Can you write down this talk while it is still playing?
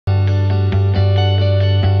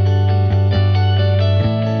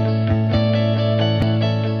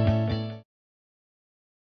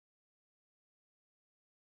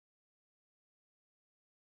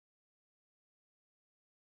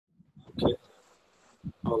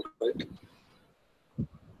all right.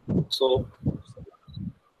 So,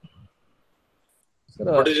 Sir,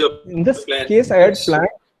 what is your in this plan? case, I had planned.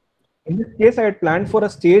 In this case, I had planned for a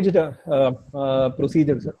staged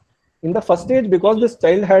procedure, sir. In the first stage, because this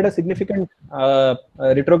child had a significant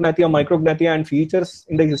retrognathia, micrognathia, and features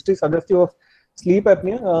in the history suggestive of sleep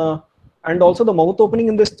apnea, and also the mouth opening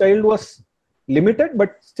in this child was limited,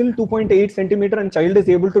 but still 2.8 centimeter, and child is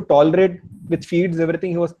able to tolerate with feeds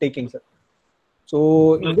everything he was taking, sir.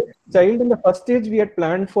 So in this child, in the first stage, we had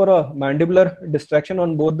planned for a mandibular distraction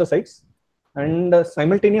on both the sides and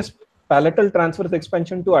simultaneous palatal transverse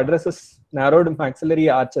expansion to address his narrowed maxillary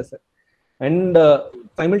arches. And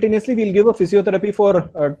simultaneously, we'll give a physiotherapy for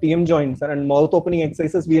TM joints and mouth opening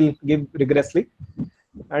exercises we'll give rigorously.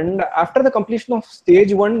 And after the completion of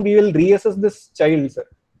stage 1, we will reassess this child, sir,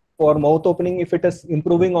 for mouth opening if it is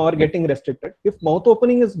improving or getting restricted. If mouth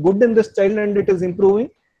opening is good in this child and it is improving,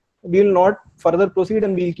 we will not further proceed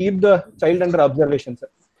and we'll keep the child under observation, sir.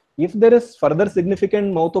 If there is further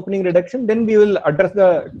significant mouth opening reduction, then we will address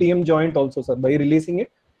the TM joint also, sir, by releasing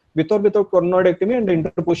it with or without coronoidectomy and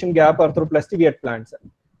interposition gap arthroplasty we had planned, sir.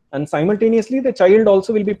 And simultaneously, the child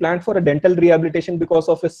also will be planned for a dental rehabilitation because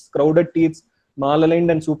of his crowded teeth,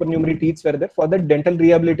 malaligned and supernumerary teeth were there. For that, dental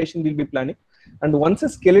rehabilitation we'll be planning. And once a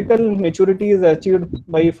skeletal maturity is achieved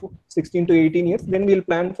by 16 to 18 years, then we'll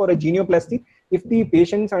plan for a genioplasty if the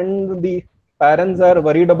patients and the parents are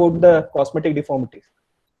worried about the cosmetic deformities.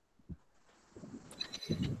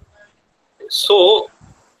 So,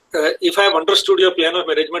 if I have understood your plan of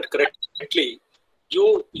management correctly,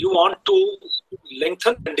 you want to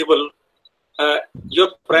lengthen mandible. Your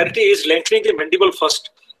priority is lengthening the mandible first,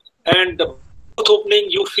 and the mouth opening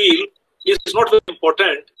you feel is not very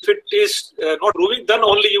important. If it is not moving, then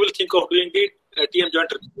only you will think of doing the TM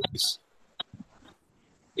joint release.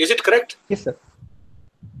 Is it correct? Yes, sir.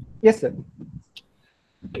 Yes, sir.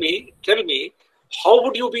 Tell me, how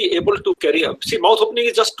would you be able to carry up? See, mouth opening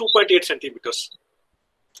is just 2.8 centimeters.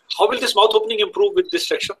 How will this mouth opening improve with this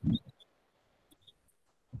section?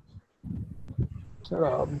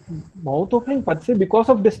 Sir, mouth opening per se because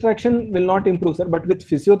of distraction will not improve, sir. But with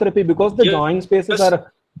physiotherapy, because the joint spaces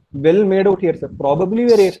are well made out here, sir. Probably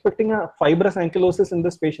we are expecting a fibrous ankylosis in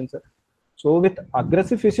this patient, sir. So with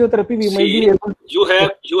aggressive physiotherapy, we might be able to...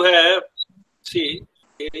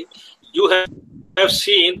 You have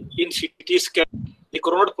seen in CT scan, the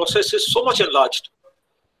coronal process is so much enlarged.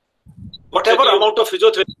 Whatever amount of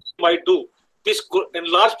physiotherapy you might do, this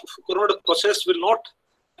enlarged coronal process will not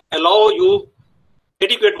allow you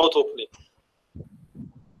adequate mouth opening.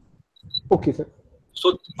 Okay, sir.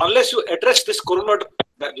 So unless you address this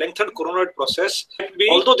lengthened coronoid process,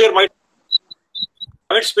 although there might be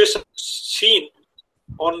joint space seen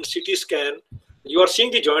on CT scan, you are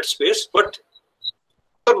seeing the joint space, but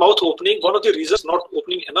mouth opening, one of the reasons not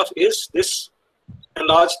opening enough is this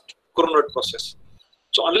enlarged coronoid process.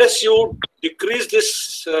 So unless you decrease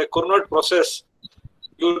this coronoid process,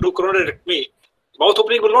 you do coronoidectomy, mouth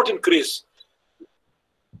opening will not increase.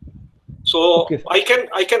 So okay. I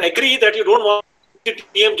can agree that you don't want the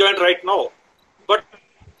TM joint right now, but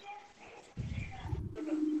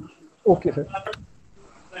okay, sir.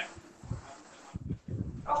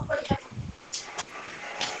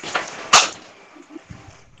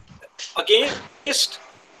 Against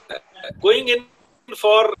going in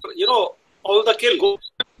for all the kill,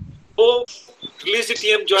 go release the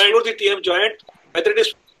TM joint or the TM joint, whether it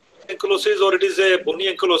is ankylosis or it is a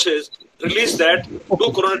bony ankylosis, release that, do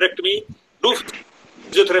coronoidectomy, do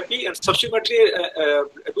physiotherapy, and subsequently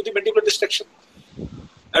do the mandibular dissection.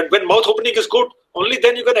 And when mouth opening is good, only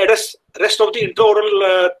then you can address rest of the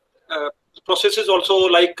intraoral processes also,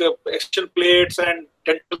 like extension plates and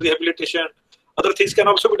dental rehabilitation. Other things can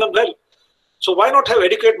also be done well. So why not have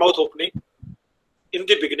adequate mouth opening in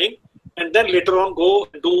the beginning, and then later on go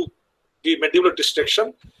and do the mandibular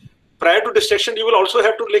dissection. Prior to dissection, you will also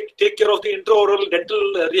have to take care of the intraoral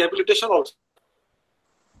dental rehabilitation also.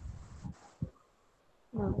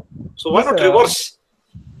 So why not reverse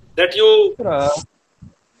that?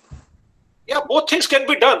 Yeah, both things can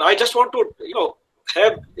be done. I just want to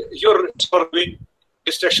have your doing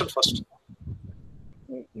dissection first.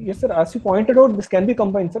 Yes, sir. As you pointed out, this can be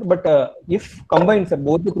combined, sir. But if combined, sir,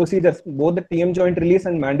 both the procedures, both the TM joint release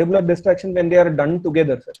and mandibular distraction, when they are done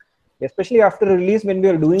together, sir, especially after release, when we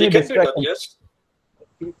are doing a distraction, yes.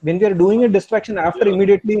 When we are doing a distraction after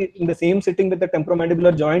immediately in the same sitting with the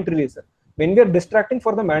temporomandibular joint release, sir, when we are distracting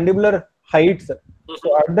for the mandibular height, sir,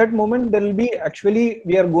 so at that moment, there will be actually,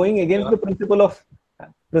 we are going against the principle of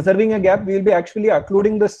preserving a gap. We will be actually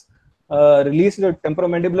occluding this released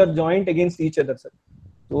temporomandibular joint against each other, sir.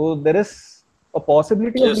 So there is a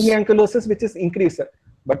possibility of ankylosis which is increased, sir.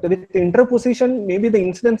 But with interposition, maybe the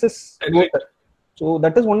incidence is lower. So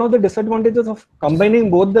that is one of the disadvantages of combining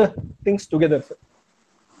both the things together, sir.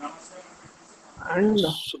 And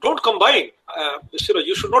so don't combine.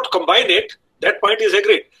 You should not combine it. That point is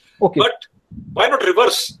agreed. Okay. But why not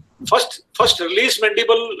reverse? First release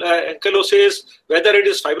mandible ankylosis, whether it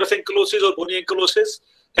is fibrous ankylosis or bony ankylosis,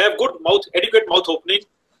 have good adequate mouth opening,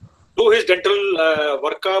 do his dental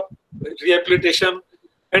workup, rehabilitation,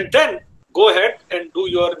 and then go ahead and do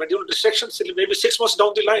your mandibular dissection maybe 6 months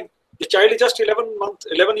down the line. The child is just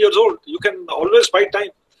 11 years old. You can always buy time.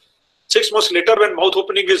 6 months later, when mouth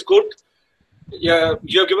opening is good, you have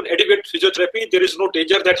given adequate physiotherapy, there is no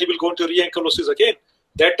danger that he will go into re-ankylosis again.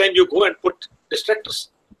 That time you go and put distractors.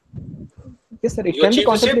 Yes, sir. It can be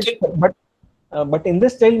contemplated, but in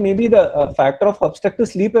this child, maybe the factor of obstructive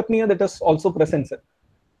sleep apnea that is also present, sir.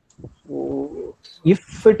 So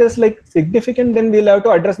if it is like significant, then we'll have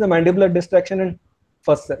to address the mandibular distraction and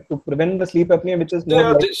first, sir, to prevent the sleep apnea, which is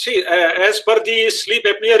more. See, as per the sleep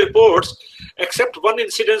apnea reports, except one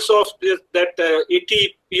incidence of that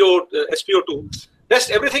ATPO, SPO2,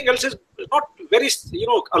 rest everything else is not very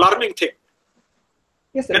alarming thing.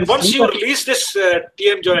 Yes, sir. And once you release this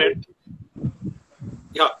TM joint,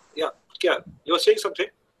 yeah, you were saying something.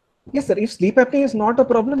 Yes, sir. If sleep apnea is not a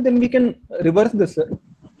problem, then we can reverse this, sir.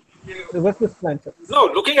 Reverse this plan, sir. No,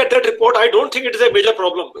 looking at that report, I don't think it is a major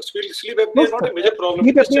problem. Sleep apnea is not a major problem.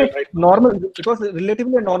 Sleep apnea is normal, because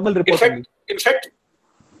relatively a normal report. In fact,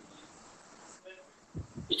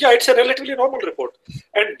 yeah, it's a relatively normal report.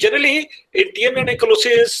 And generally, in TMJ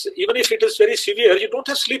ankylosis, even if it is very severe, you don't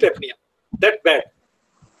have sleep apnea that bad.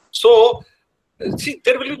 So, see,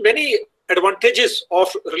 there will be many advantages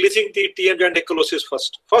of releasing the TMJ ankylosis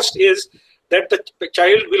first. First is that the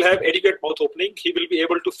child will have adequate mouth opening. He will be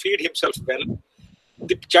able to feed himself well.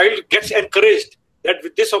 The child gets encouraged that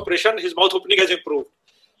with this operation, his mouth opening has improved.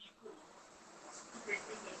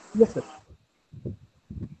 Yes, sir.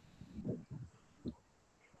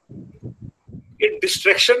 In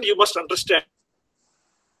distraction, you must understand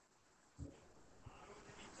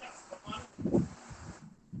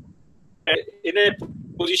in a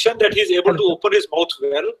position that he is able to open his mouth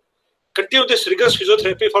well, continue this rigorous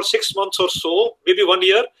physiotherapy for 6 months or so, maybe 1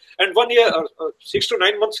 year, and 1 year, 6 to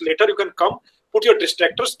 9 months later, you can come, put your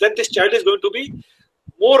distractors, then this child is going to be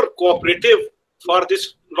more cooperative for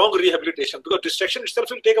this long rehabilitation, because distraction itself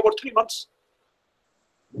will take about 3 months.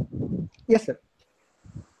 Yes, sir.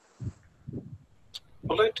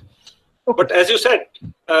 All right. Okay. But as you said,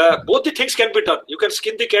 both the things can be done. You can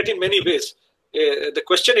skin the cat in many ways. The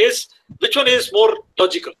question is, which one is more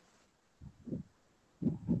logical?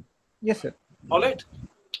 Yes, sir. All right.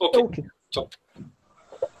 Okay. Okay. So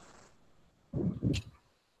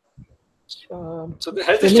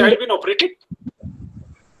has this child been operated?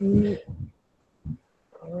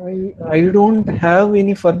 I don't have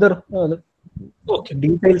any further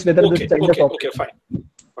details whether this child is operated. Okay, fine.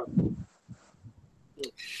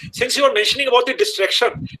 Since you are mentioning about the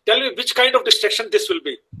distraction, tell me which kind of distraction this will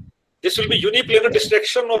be. This will be uniplanar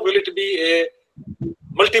distraction, or will it be a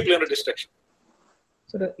multiplanar distraction?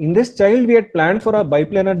 So in this child, we had planned for a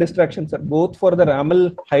biplanar distraction, sir, both for the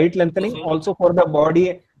ramal height lengthening, also for the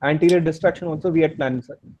body anterior distraction. Also, we had planned,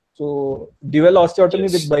 sir. So dual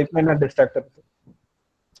osteotomy with biplanar distractor.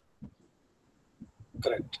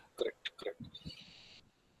 Correct.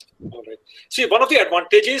 All right. See, one of the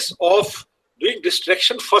advantages of doing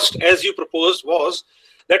distraction first, as you proposed, was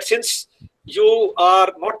that since you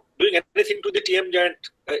are not doing anything to the TM joint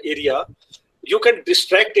area, you can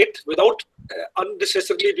distract it without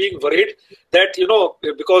unnecessarily being worried that,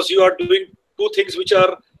 because you are doing two things which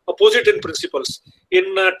are opposite in principles. In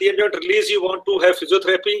TM joint release, you want to have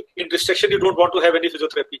physiotherapy. In distraction, you don't want to have any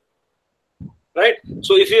physiotherapy. Right?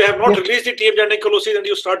 So if you have not released the TM joint ankylosis and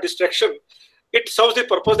you start distraction, it serves the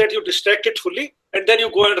purpose that you distract it fully and then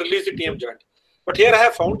you go and release the TM joint. But here I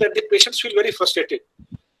have found that the patients feel very frustrated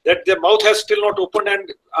that their mouth has still not opened,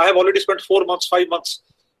 and I have already spent 4 months, 5 months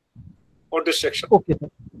on distraction. Okay.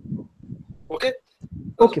 Okay.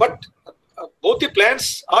 But both the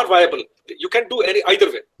plans are viable. You can do either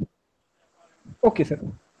way. Okay, sir.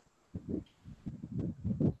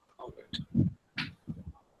 All right.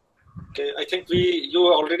 Okay, I think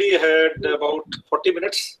you already had about 40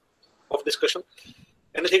 minutes of discussion.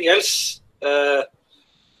 Anything else?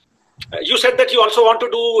 You said that you also want to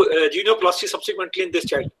do genioplasty subsequently in this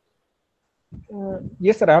child.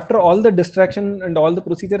 Yes, sir. After all the distraction and all the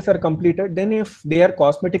procedures are completed, then if they are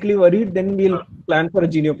cosmetically worried, then we'll plan for a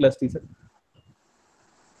genioplasty, sir.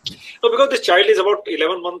 No, because this child is about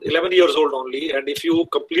 11 years old only, and if you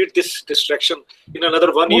complete this distraction in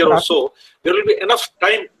another 1 year or so, there will be enough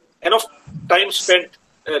time spent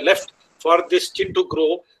left for this chin to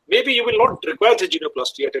grow, maybe you will not require the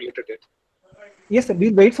genioplasty at a later date. Yes, sir.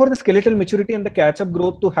 We'll wait for the skeletal maturity and the catch-up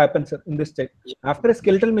growth to happen, sir, in this state. Yeah. After a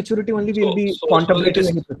skeletal maturity only, we'll be contemplating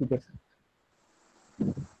any procedures.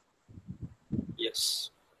 Yes.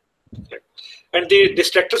 Okay. And the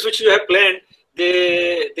distractors which you have planned,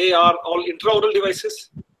 they are all intraoral devices?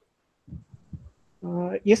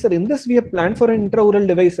 Yes, sir. In this, we have planned for an intraoral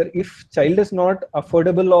device, sir. If child is not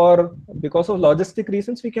affordable or because of logistic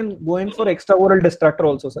reasons, we can go in for extraoral distractor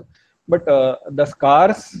also, sir. But the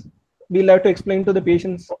scars, we'll have to explain to the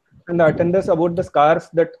patients and the attenders about the scars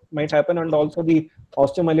that might happen, and also the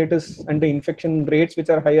osteomyelitis and the infection rates which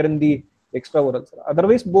are higher in the extraoral, sir.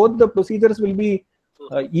 Otherwise, both the procedures will be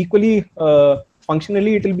equally,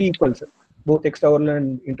 functionally, it will be equal, sir. Both extraoral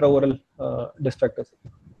and intraoral distractors.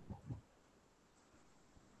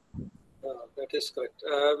 That is correct.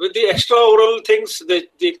 With the extraoral things,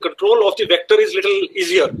 the control of the vector is little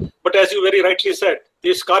easier. But as you very rightly said,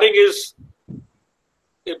 the scarring is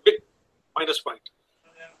a big minus point.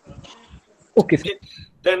 Okay.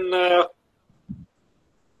 Then,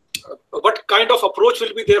 what kind of approach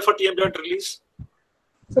will be there for TM joint release?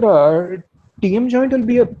 Sir, TM joint will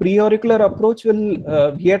be a preauricular approach.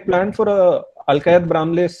 We had planned for a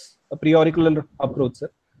Alkayat-Bramley's preauricular approach,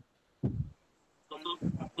 sir.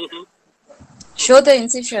 Show the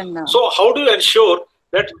incision now. So how do you ensure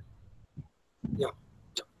that? Yeah.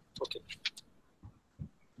 Okay.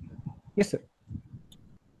 Yes, sir.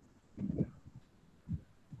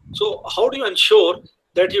 So how do you ensure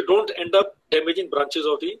that you don't end up damaging branches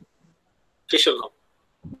of the facial nerve?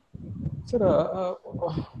 Sir,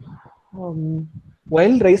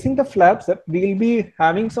 while raising the flaps, sir, we will be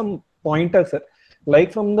having some pointers, sir.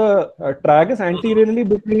 Like from the tragus anteriorly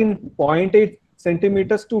between 0.8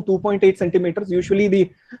 centimeters to 2.8 centimeters, usually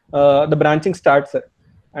the branching starts, sir.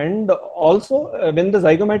 And also when the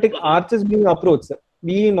zygomatic arch is being approached, sir,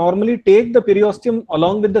 we normally take the periosteum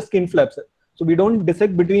along with the skin flaps, sir. So we don't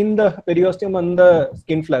dissect between the periosteum and the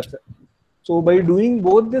skin flaps, sir. So by doing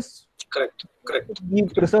both this, correct, we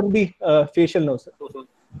preserve the facial nerve, sir.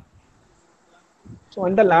 So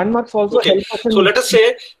and the landmarks also help us. So let us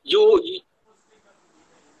say you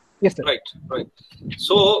yes, sir. Right.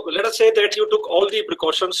 So let us say that you took all the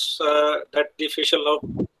precautions that the facial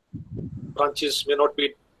nerve branches may not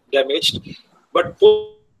be damaged, but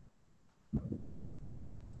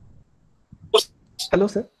hello,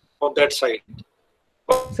 sir. On that side.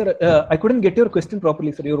 Sir, I couldn't get your question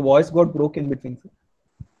properly, sir. Your voice got broke in between, sir.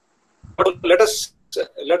 But let us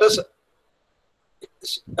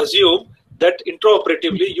assume that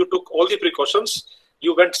intraoperatively you took all the precautions.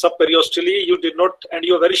 You went subperiosteally, you did not, and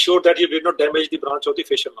you are very sure that you did not damage the branch of the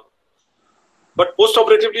facial nerve. But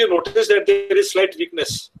postoperatively, you notice that there is slight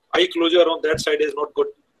weakness. Eye closure on that side is not good.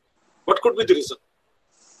 What could be the reason?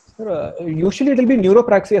 Sir, usually it will be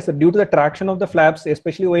neuropraxia, sir, due to the traction of the flaps,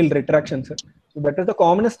 especially while retraction, sir. So that is the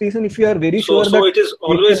commonest reason. If you are very sure that it is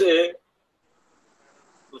always a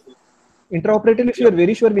intraoperatively, if you are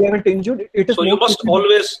very sure we haven't injured, it is. So you must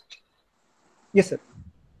always. Yes, sir.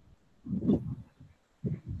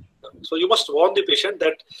 So you must warn the patient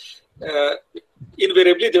that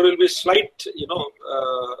invariably there will be slight,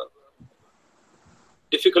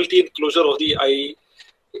 difficulty in closure of the eye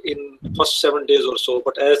in first 7 days or so.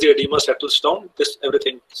 But as the edema settles down,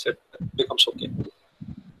 everything becomes okay.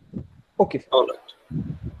 Okay. All right.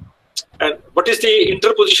 And what is the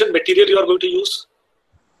interposition material you are going to use?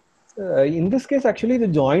 In this case, actually, the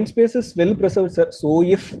joint space is well preserved, sir. So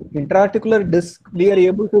if intraarticular disc, we are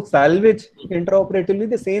able to salvage intraoperatively,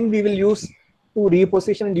 the same we will use to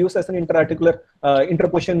reposition and use as an intraarticular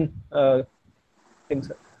interposition thing,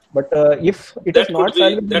 sir. But if it is not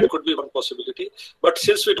salvaged, that could be one possibility. But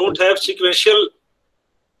since we don't have sequential,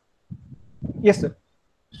 yes, sir.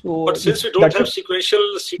 So, but since we don't have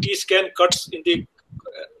sequential CT scan cuts in the,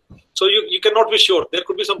 so you cannot be sure. There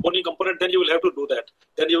could be some bony component. Then you will have to do that.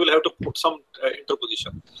 Then you will have to put some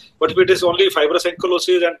interposition. But if it is only fibrous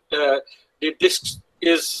ankylosis and the disc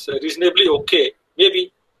is reasonably okay,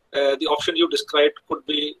 maybe the option you described could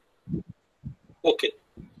be okay.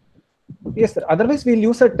 Yes, sir. Otherwise, we'll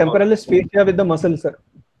use a temporalis fascia with the muscle, sir,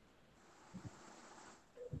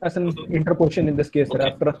 as an interposition in this case, sir,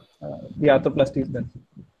 after the arthroplasty is done.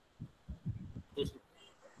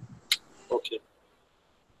 Okay.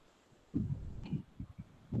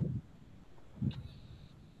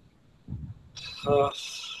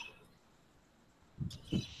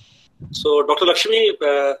 So, Dr. Lakshmi,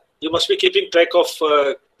 you must be keeping track of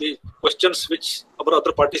the questions which our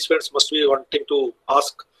other participants must be wanting to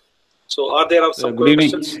ask. So, are there some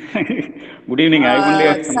questions? Good evening. I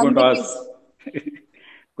only am going to ask.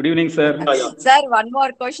 Good evening, sir. Sir, one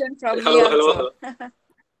more question from me also.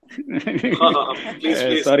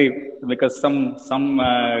 Please. Sorry, because some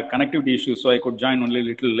connectivity issues, so I could join only a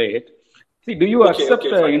little late. See, do you accept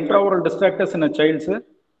intraoral distractors in a child, sir?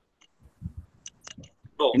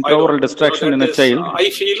 No, intraoral distraction in a child. I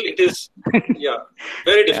feel it is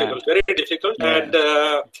very difficult, very difficult, and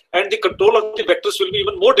the control of the vectors will be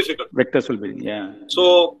even more difficult. Vectors will be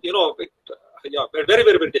So very,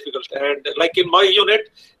 very, very difficult. And like in my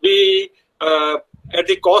unit, we at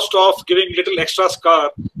the cost of giving little extra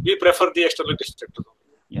scar, we prefer the external distractor.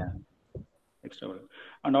 External.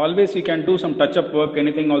 And always you can do some touch-up work.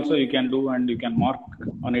 Anything also you can do, and you can mark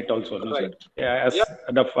on it also. Right. As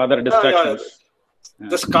the other distractions.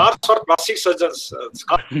 The scars for plastic surgeons, is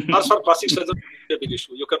a big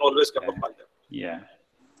issue. You can always come up by them. Yeah,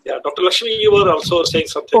 Dr. Lakshmi, you were also saying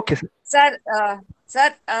something. Okay, sir.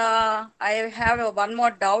 Sir, I have one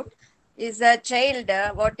more doubt. Is a child,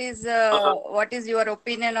 what is your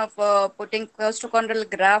opinion of putting costochondral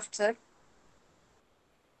graft, sir?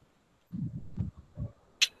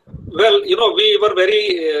 Well, we were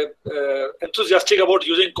very enthusiastic about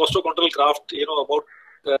using costochondral graft, about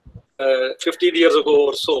 15 years ago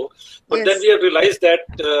or so. But then we have realized that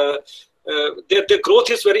their growth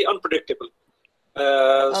is very unpredictable.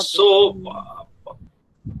 So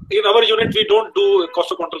in our unit, we don't do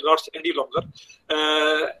costochondral grafts any longer.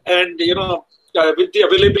 And, with the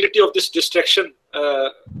availability of this distraction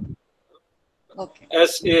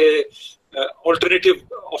as a alternative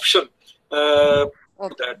option, that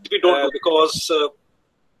we don't do, because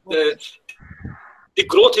the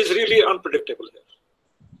growth is really unpredictable here.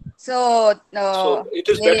 So it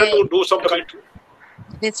is better to do some kind of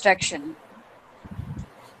distraction.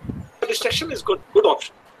 Distraction is good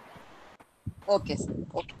option. Okay, sir.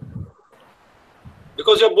 Okay.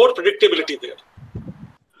 Because you have more predictability there.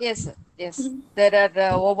 Yes, sir. Yes. There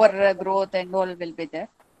are overgrowth and all will be there.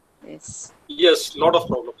 Yes. Yes, lot of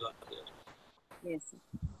problems are there. Yes, sir.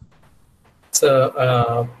 So,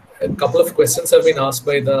 a couple of questions have been asked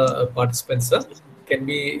by the participants, sir. Can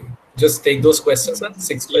we just take those questions, sir?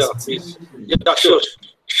 6 questions.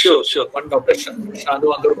 Sure. One, Dr. Shanu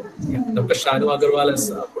Agarwal. Dr. Shanu Agarwal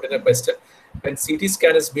has put in a question. When CT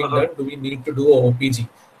scan is being done, do we need to do a OPG?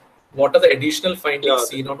 What are the additional findings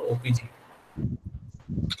seen on OPG?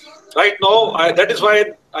 Right now, that is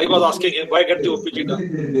why I was asking him, why get the OPG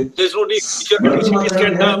done? There's no need. If you're getting CT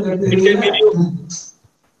scan done,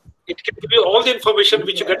 it can give you all the information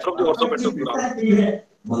which you get from the orthopentogram.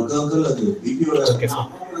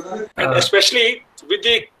 And especially with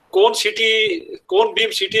the cone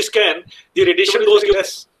beam CT scan, the radiation dose is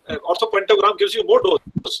less. Orthopentogram gives you more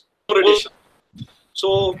dose, more radiation.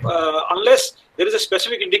 So unless there is a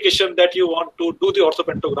specific indication that you want to do the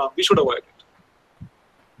orthopentogram, we should avoid it.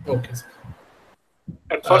 Okay.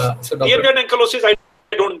 And for TMJ and ankylosis,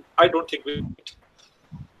 I don't think we need.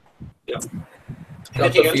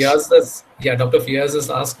 Dr. Fiaz has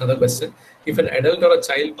asked another question. If an adult or a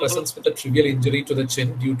child presents with a trivial injury to the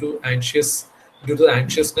chin due to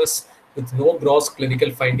anxiousness with no gross clinical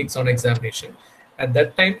findings on examination, at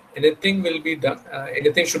that time anything will be done.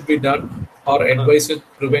 Anything should be done or advised to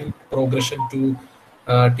prevent progression to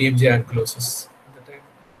TMJ ankylosis.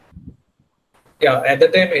 At the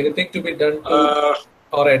time anything to be done to,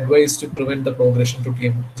 or advised to prevent the progression to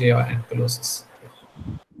TMJ or ankylosis.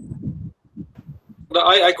 No,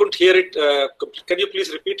 I couldn't hear it. Can you please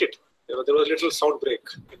repeat it? There was a little sound break.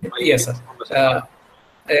 Yes, sir.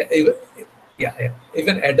 If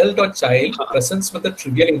an adult or child presents with a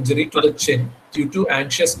trivial injury to the chin due to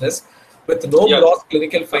anxiousness with no gross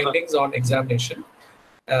clinical findings on examination,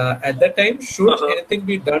 at that time, should anything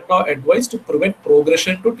be done or advised to prevent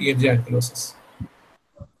progression to TMJ ankylosis?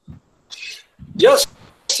 Yes,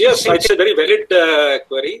 it's a very valid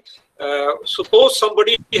query. Suppose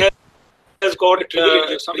somebody has got a trivial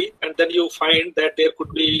injury, and then you find that there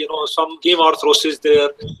could be, some hemiarthrosis there,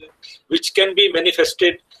 which can be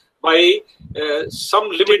manifested by some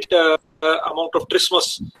limit amount of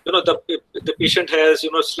trismus. The patient has,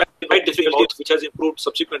 slight difficulty which has improved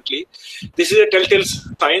subsequently. This is a telltale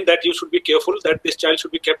sign that you should be careful, that this child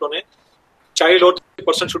should be kept on the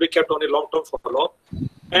person should be kept on a long-term follow-up,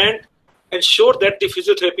 and ensure that the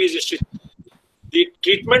physiotherapy is instituted. The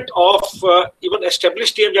treatment of even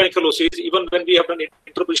established TMJ ankylosis, even when we have done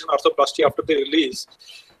interposition arthroplasty after the release,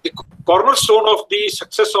 the cornerstone of the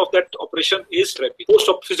success of that operation is therapy,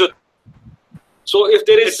 post-op physiotherapy. So if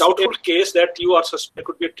there is a doubtful case that you are suspect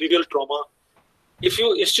could be a trivial trauma, if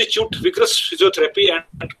you institute vigorous physiotherapy and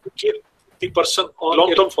keep the person on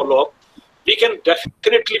long-term follow-up, we can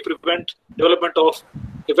definitely prevent development of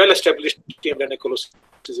a well-established TMJ ankylosis.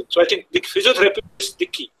 So I think the physiotherapy is the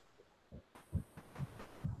key.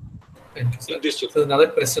 Thank you, sir. So another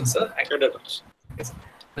question, sir. Yes.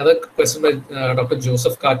 Another question by Dr.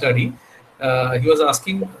 Joseph Katadi. He was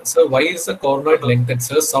asking, sir, why is the coronoid lengthened?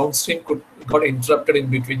 Sir, sound stream got interrupted in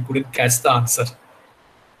between, couldn't catch the answer.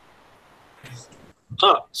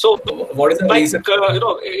 So what is the reason?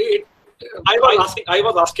 I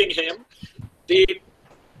was asking him,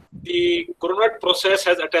 the coronoid process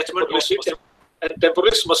has attachment to and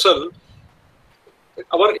temporalis muscle.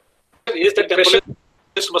 Our is that temporalis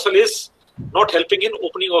muscle is not helping in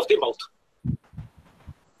opening of the mouth.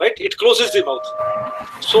 Right? It closes the mouth.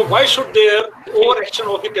 So why should there overaction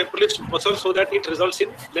of the temporalis muscle so that it results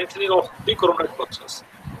in lengthening of the coronoid process?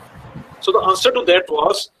 So the answer to that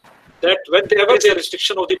was that whenever there is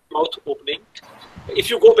restriction of the mouth opening, if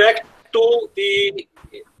you go back to the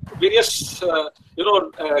various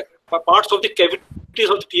parts of the cavities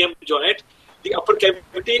of the TM joint, the upper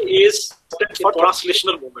cavity is for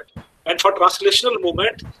translational movement, and for translational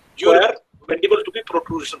movement, you are mandible to be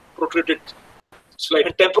protruded slightly,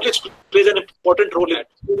 and temporalis plays an important role in it.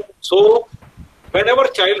 So, whenever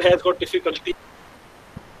child has got difficulty,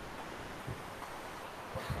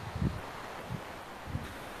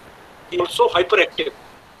 also hyperactive.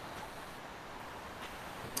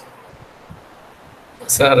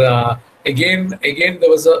 Sir, again, there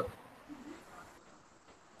was a.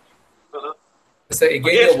 Sir,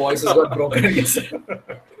 again, your voice has got broken. Yes.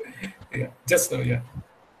 Yeah, just now, yeah.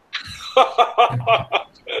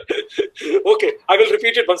 Okay, I will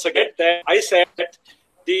repeat it once again. That I said that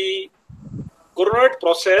the coronoid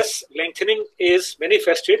process lengthening is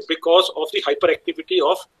manifested because of the hyperactivity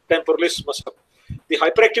of temporalis muscle. The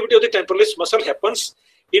hyperactivity of the temporalis muscle happens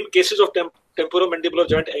in cases of temporomandibular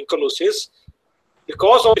joint ankylosis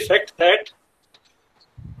because of the fact that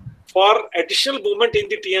for additional movement in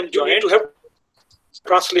the TM joint, you need to have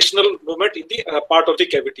translational movement in the part of the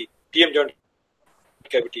cavity, TM joint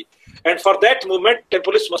cavity. And for that movement,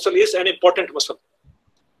 temporalis muscle is an important muscle.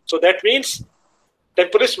 So that means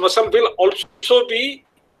temporalis muscle will also be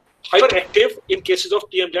hyperactive in cases of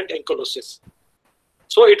TM joint ankylosis.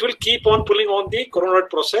 So it will keep on pulling on the coronoid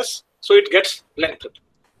process, so it gets lengthened.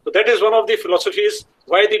 So that is one of the philosophies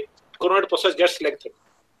why the coronoid process gets lengthened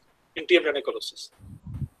in TM joint ankylosis.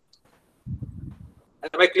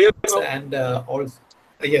 Am I clear? And also,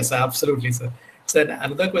 yes, absolutely, sir. So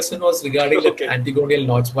another question was regarding the antigonial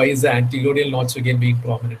notch. Why is the antigonial notch again being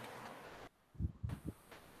prominent?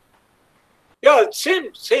 Yeah,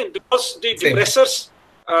 same, because the depressors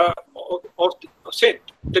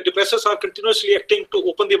the depressors are continuously acting to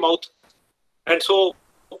open the mouth, and so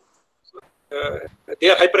they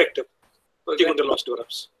are hyperactive. Antigonial notch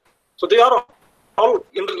develops. So they are all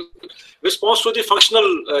in response to the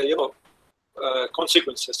functional,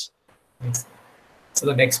 consequences. Thanks. So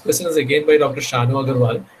the next question is again by Dr. Shanu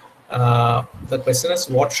Agarwal. The question is,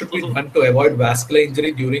 what should be done to avoid vascular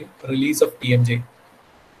injury during release of TMJ?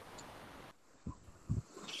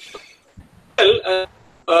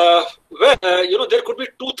 Well, there could be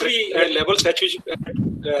 2-3 levels at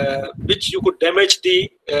which you could damage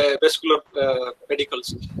the vascular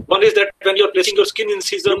pedicles. One is that when you are placing your skin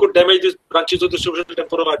incisor, you could damage the branches of the superficial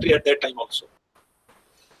temporal artery at that time also.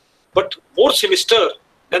 But more sinister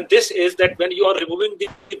than this is that when you are removing the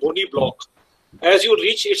bony block, as you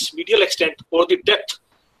reach its medial extent or the depth,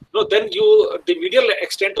 then the medial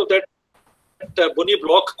extent of that bony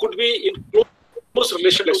block could be in close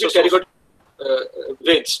relation to the pterygoid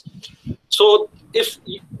veins. So if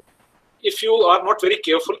you are not very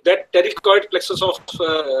careful, that pterygoid plexus of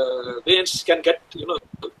veins can get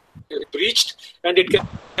breached, and it can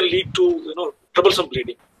lead to troublesome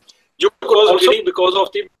bleeding. You could also bleeding because of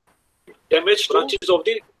the damaged branches of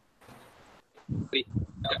the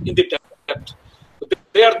in the depth. So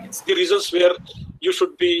they are the reasons where you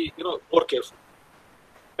should be more careful,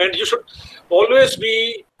 and you should always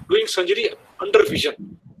be doing surgery under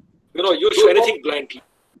vision. You do anything blindly.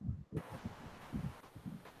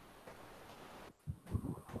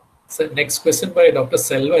 So next question by Dr.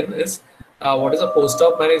 Selvan is, what is the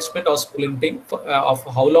post-op management of splinting? Of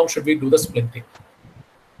how long should we do the splinting?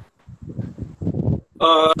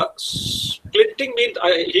 Splinting means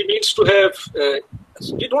he means to have.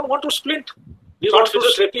 We don't want to splint. We want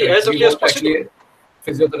physiotherapy as early as possible.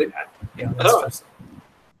 Physiotherapy. Yeah, that's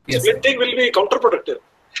yes, splinting will be counterproductive.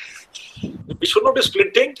 We should not be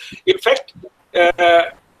splinting. In fact,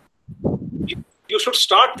 you should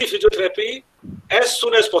start the physiotherapy as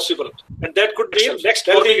soon as possible, and that could be next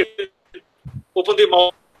morning. Open the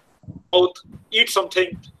mouth, eat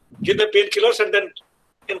something, give them painkillers, and then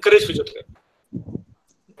encourage physiotherapy.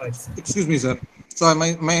 Excuse me, sir. So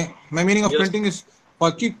my meaning of splinting is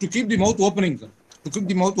to keep the mouth opening, sir. To keep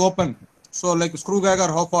the mouth open. So like screw gag,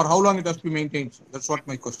 or for how long it has to be maintained, sir? That's what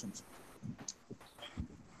my question is.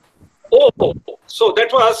 Oh, so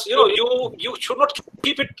that was, you should not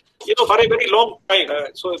keep it, for a very long time.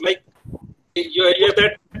 So like you have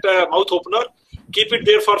that mouth opener, keep it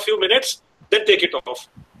there for a few minutes, then take it off.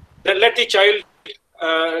 Then let the child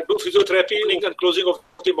do physiotherapy and closing of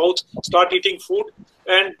the mouth, start eating food,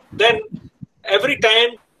 and then every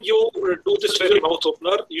time you do this very mouth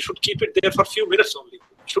opener, you should keep it there for a few minutes only.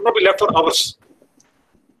 It should not be left for hours.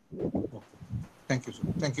 Thank you, sir.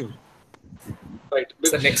 Thank you. Right.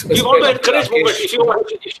 So next we want to encourage movement. If you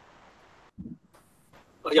want,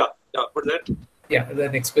 what's that? Yeah, the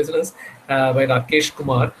next question is by Rakesh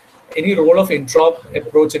Kumar. Any role of introp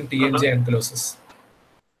approach in TMJ ankylosis?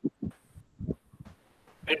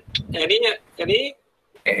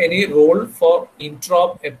 Any role for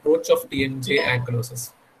introp approach of TMJ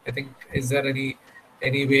ankylosis? I think, is there any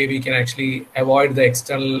way we can actually avoid the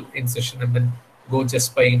external incision and then go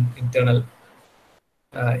just by internal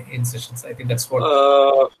incisions? I think that's what.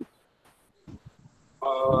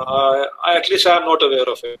 At least I am not aware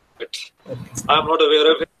of it. Okay. I am not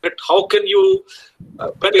aware of it. How can you,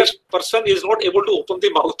 when a person is not able to open the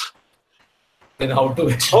mouth, then how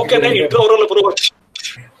can an intraoral approach?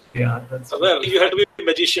 Yeah, that's well, you have to be a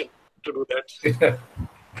magician to do that.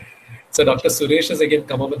 So Dr. Suresh has again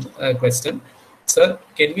come up with a question. Sir,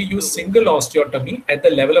 can we use single osteotomy at the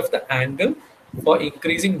level of the angle for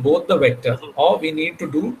increasing both the vector, or we need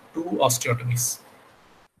to do 2 osteotomies?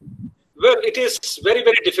 Well, it is very,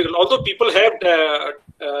 very difficult. Although people have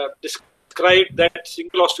described that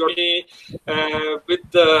single osteotomy with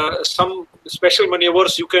some special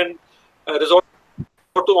maneuvers, you can resort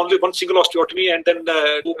to only one single osteotomy and then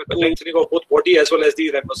do lengthening of both body as well as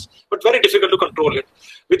the ramus. But very difficult to control it.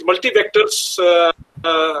 With multi-vector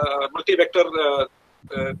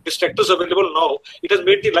distractors available now, it has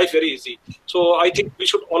made the life very easy. So I think we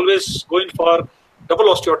should always go in for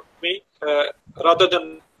double osteotomy rather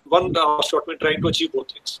than one osteotomy trying to achieve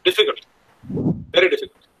both things. Difficult. Very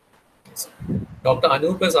difficult. Dr.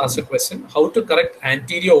 Anup has asked a question. How to correct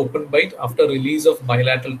anterior open bite after release of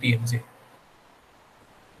bilateral TMJ?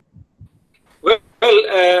 Well,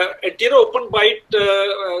 anterior open bite,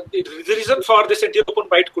 the reason for this anterior open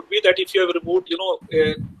bite could be that if you have removed,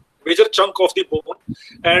 a major chunk of the bone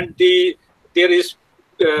and there is,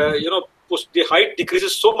 the height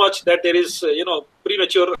decreases so much that there is,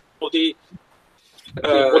 premature of the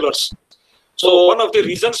molars. So one of the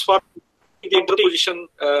reasons for the interposition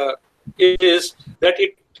is that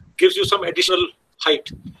it gives you some additional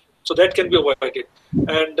height. So that can be avoided.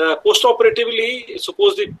 And post-operatively,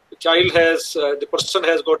 suppose the child has, the person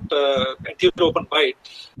has got anterior open bite,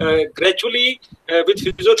 gradually with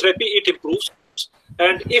physiotherapy it improves.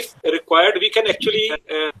 And if required, we can actually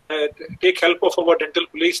take help of our dental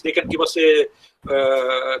colleagues. They can give us a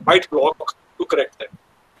bite block to correct that.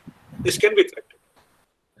 This can be corrected.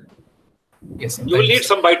 Yes, you will need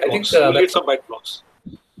some bite blocks. You will need some bite blocks.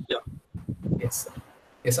 Yeah. Yes.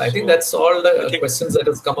 Yes, I think that's all the questions that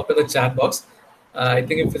has come up in the chat box. I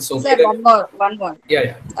think if it's okay. Sir, one more.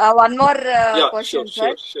 Yeah. One more question,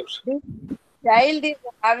 sir. Sure. This child is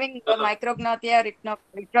having the micrognathia,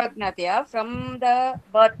 retrognathia from the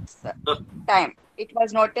birth time. It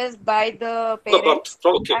was noticed by the parents,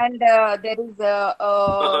 and there is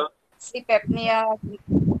sleep apnea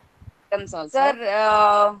symptoms also. Sir,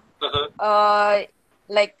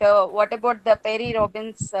 what about the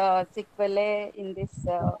peri-Robbins sequelae in this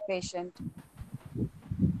patient?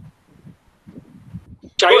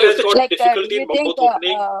 Child has got difficulty in mouth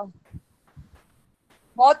opening.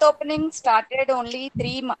 Mouth opening started only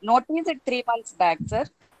 3 months. Noticed it 3 months back, sir.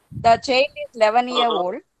 The child is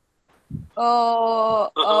 11-year-old.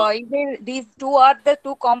 These two are the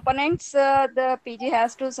 2 components the PG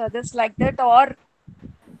has to suggest like that, or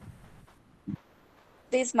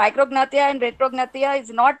this micrognathia and retrognathia is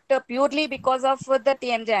not purely because of the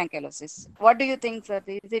TMJ ankylosis. What do you think, sir?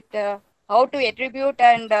 Is it how to attribute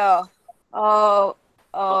and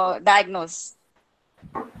diagnose?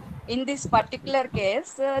 In this particular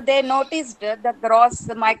case, they noticed the gross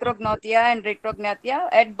micrognathia and retrognathia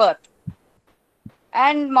at birth.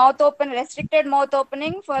 And restricted mouth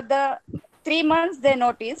opening for the 3 months they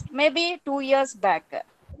noticed, maybe 2 years back.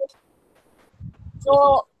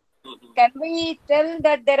 So, can we tell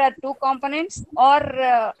that there are 2 components, or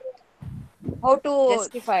how to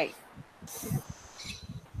justify?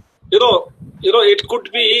 It could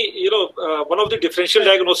be, one of the differential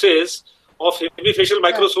diagnoses of hemifacial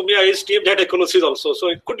microsomia is TMJ ankylosis also. So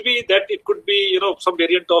it could be that it could be, some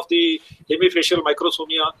variant of the hemifacial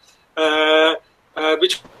microsomia,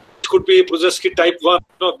 which could be Brzezinski type 1,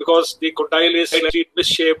 because the condyle is slightly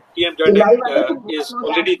misshaped, TM joint is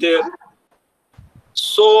already there.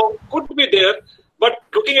 So could be there, but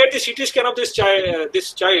looking at the CT scan of this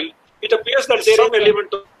child, it appears that there is some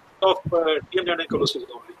element of TM joint ankylosis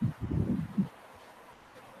only.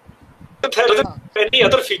 It has any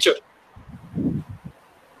other feature.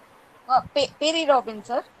 Perry Robbins,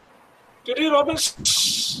 sir. Perry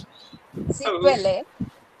Robbins. Sequelae.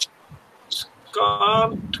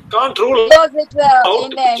 Can't rule because it's out. in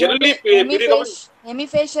the Generally,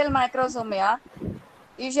 hemifacial microsomia.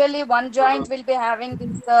 Usually, one joint will be having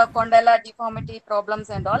this condylar deformity problems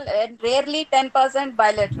and all, and rarely 10%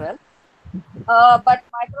 bilateral. But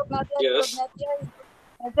micrognathia is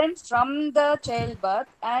present from the childbirth,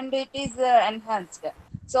 and it is enhanced.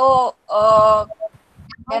 So,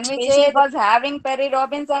 can we say it was having Perry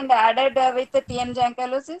Robbins and added with the TMJ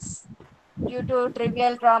ankylosis due to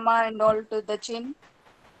trivial trauma and all to the chin?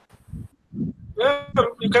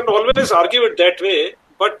 Well, you can always argue it that way,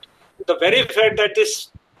 but the very fact that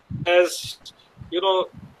this has,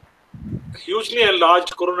 hugely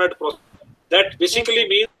enlarged coronoid process, that basically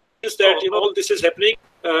means that, all this is happening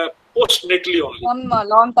postnatally only. From a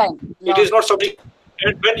long time. It is not something,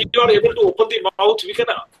 and when you are able to open the mouth, we can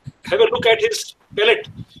have a look at his palate.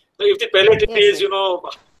 If the palate is,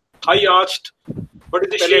 high arched, what is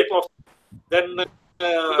the shape of, then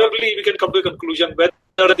probably we can come to a conclusion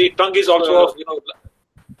whether the tongue is also of,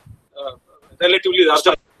 relatively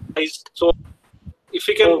larger size. So, if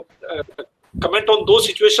we can comment on those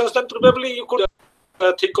situations, then probably you could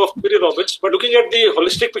think of Perry Robbins. But looking at the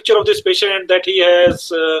holistic picture of this patient, that he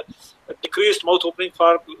has decreased mouth opening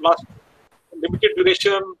for last limited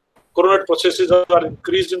duration, coronoid processes are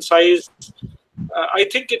increased in size. I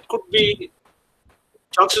think it could be,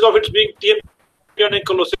 chances of it being TM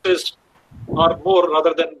ankylosis are more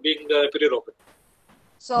rather than being Perry Robbins.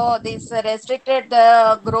 So this restricted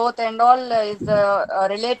growth and all is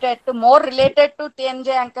related to TMJ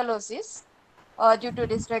ankylosis due to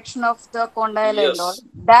restriction of the condyle and all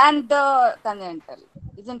than the congenital,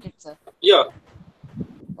 isn't it, sir? Yeah.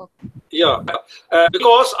 Okay. Yeah.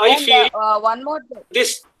 Because I feel one more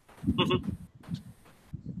this.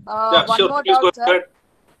 One more doubt, sir.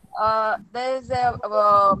 There is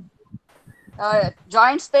a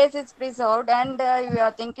joint space is preserved, and we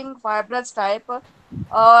are thinking fibrous type.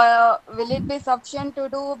 Will it be sufficient to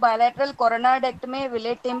do bilateral coronoidectomy? Will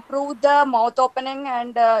it improve the mouth opening,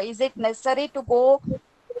 and is it necessary to go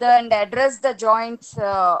and address the joints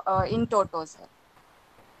in toto, sir?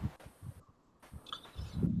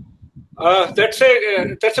 That's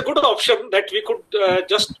a good option that we could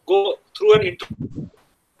just go through an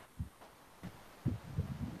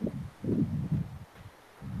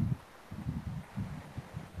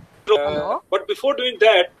but before doing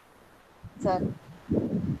that, sir.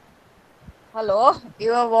 Hello,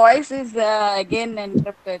 your voice is again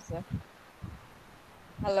interrupted, sir.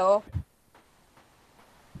 Hello.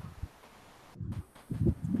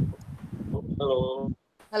 Hello.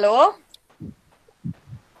 Hello.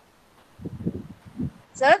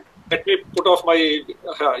 Sir. Let me put off my.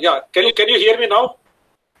 Yeah. Can you hear me now?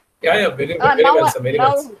 Yeah. Very well, sir. Very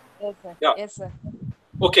well. Yes, sir. Yeah. Yes, sir.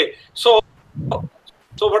 Okay. So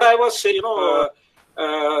what I was saying,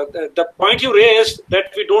 the point you raised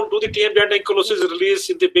that we don't do the TM joint ankylosis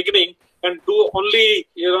release in the beginning and do only,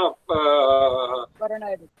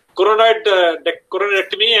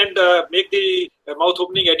 coronidectomy and make the mouth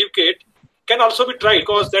opening educate can also be tried,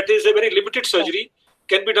 because that is a very limited surgery,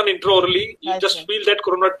 can be done intraorally. You just feel that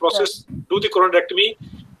coronoid process, do the coronidectomy,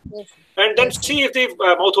 and then see if the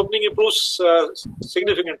mouth opening improves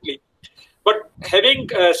significantly. But having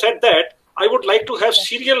said that, I would like to have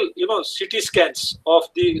serial, CT scans of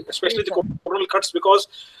especially the coronal cuts, because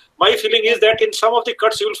my feeling is that in some of the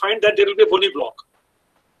cuts you will find that there will be a bony block,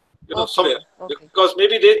 somewhere, because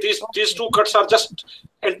maybe these two cuts are just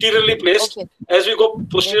anteriorly placed. As we go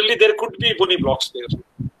posteriorly, there could be bony blocks there.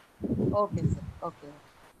 Okay, sir.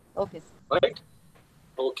 Okay, sir. Right.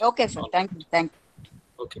 Okay, sir. Thank you.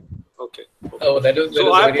 Okay. Oh, that was a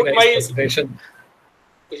very nice presentation.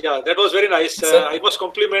 Yeah, that was very nice. I must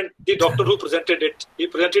compliment the doctor who presented it. He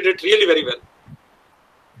presented it really very well.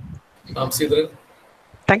 Sridharan.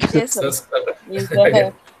 Thank you, sir. Yes,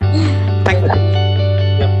 sir. Thank you.